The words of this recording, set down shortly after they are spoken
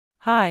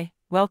Hi,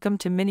 welcome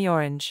to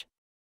miniOrange.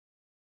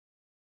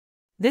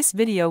 This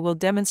video will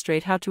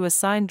demonstrate how to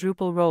assign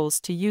Drupal roles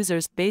to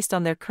users based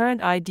on their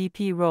current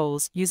IDP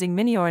roles using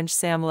miniOrange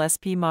SAML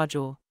SP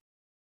module.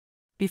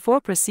 Before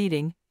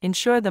proceeding,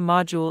 ensure the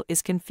module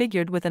is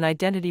configured with an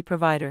identity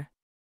provider.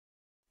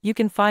 You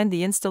can find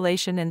the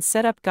installation and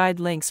setup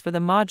guide links for the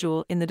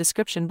module in the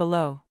description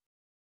below.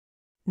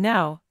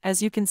 Now,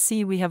 as you can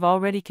see, we have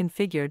already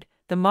configured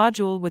the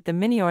module with the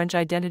miniOrange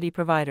identity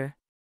provider.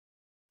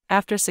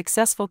 After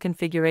successful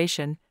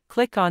configuration,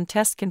 click on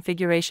Test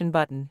Configuration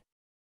button.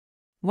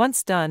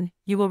 Once done,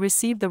 you will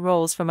receive the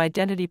roles from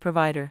Identity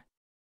Provider.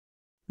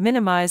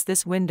 Minimize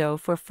this window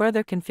for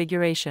further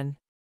configuration.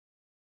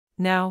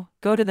 Now,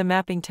 go to the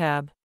Mapping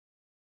tab.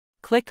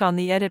 Click on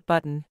the Edit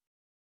button.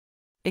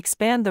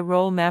 Expand the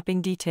role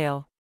mapping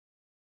detail.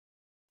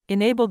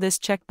 Enable this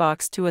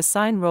checkbox to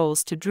assign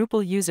roles to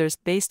Drupal users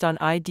based on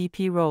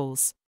IDP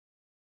roles.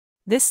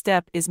 This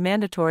step is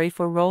mandatory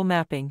for role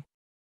mapping.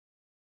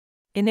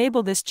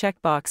 Enable this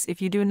checkbox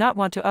if you do not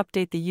want to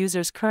update the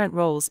user's current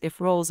roles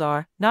if roles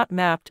are not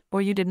mapped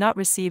or you did not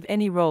receive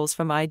any roles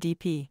from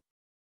IDP.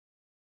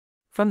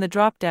 From the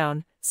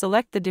drop-down,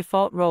 select the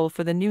default role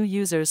for the new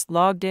users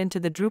logged into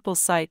the Drupal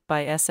site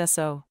by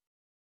SSO.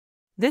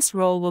 This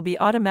role will be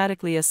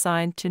automatically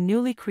assigned to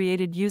newly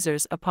created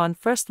users upon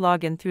first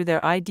login through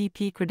their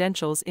IDP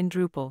credentials in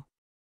Drupal.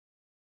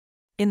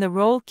 In the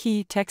role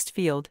key text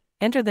field,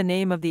 enter the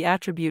name of the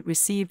attribute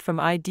received from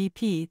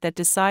IDP that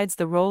decides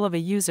the role of a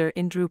user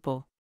in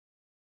Drupal.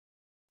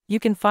 You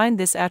can find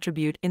this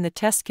attribute in the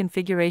Test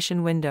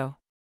Configuration window.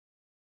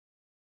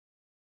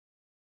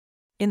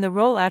 In the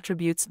Role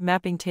Attributes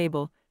mapping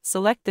table,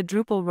 select the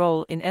Drupal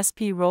role in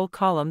SP role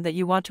column that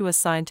you want to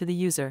assign to the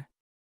user.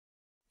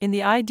 In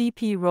the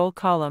IDP role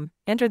column,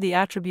 enter the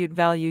attribute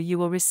value you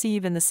will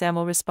receive in the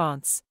SAML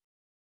response.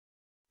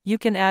 You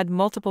can add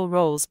multiple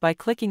roles by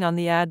clicking on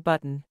the Add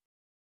button.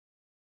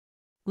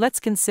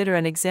 Let's consider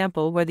an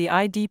example where the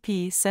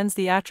IDP sends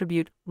the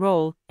attribute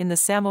role in the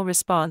SAML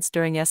response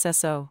during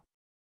SSO.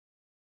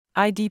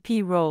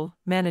 IDP role,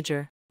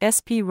 Manager,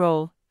 SP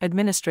role,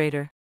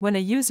 Administrator. When a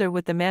user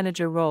with the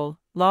Manager role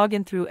log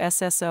in through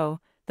SSO,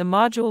 the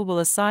module will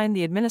assign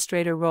the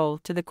Administrator role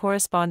to the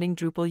corresponding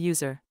Drupal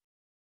user.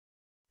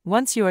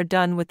 Once you are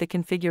done with the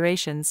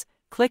configurations,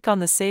 click on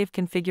the Save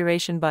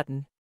Configuration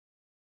button.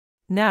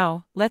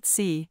 Now, let's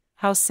see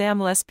how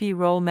SAML SP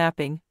role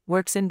mapping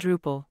works in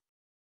Drupal.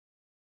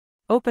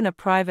 Open a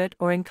private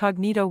or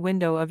incognito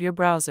window of your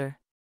browser.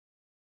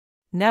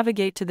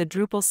 Navigate to the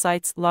Drupal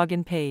site's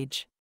login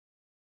page.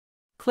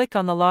 Click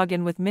on the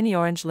Login with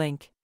miniOrange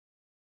link.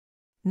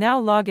 Now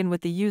log in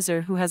with the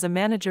user who has a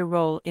manager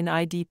role in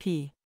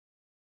IDP.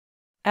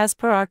 As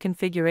per our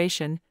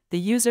configuration, the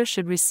user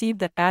should receive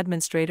the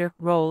administrator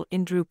role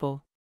in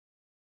Drupal.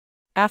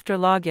 After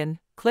login,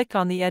 click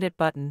on the Edit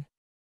button.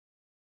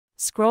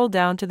 Scroll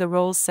down to the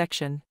Roles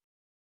section.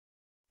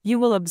 You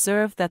will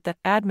observe that the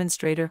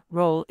administrator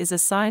role is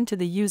assigned to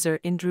the user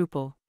in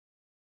Drupal.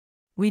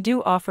 We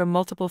do offer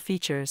multiple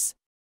features.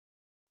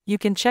 You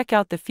can check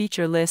out the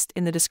feature list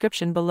in the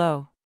description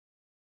below.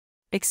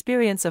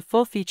 Experience a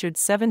full-featured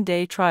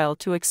 7-day trial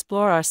to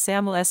explore our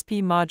SAML SP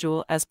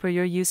module as per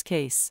your use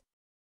case.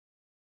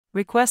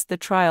 Request the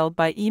trial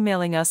by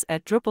emailing us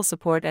at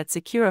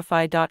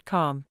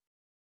drupalsupport@securify.com.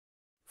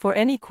 For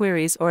any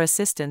queries or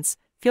assistance,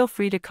 feel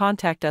free to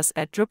contact us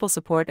at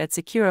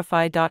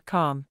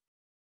drupalsupport@securify.com.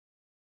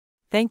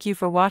 Thank you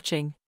for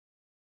watching.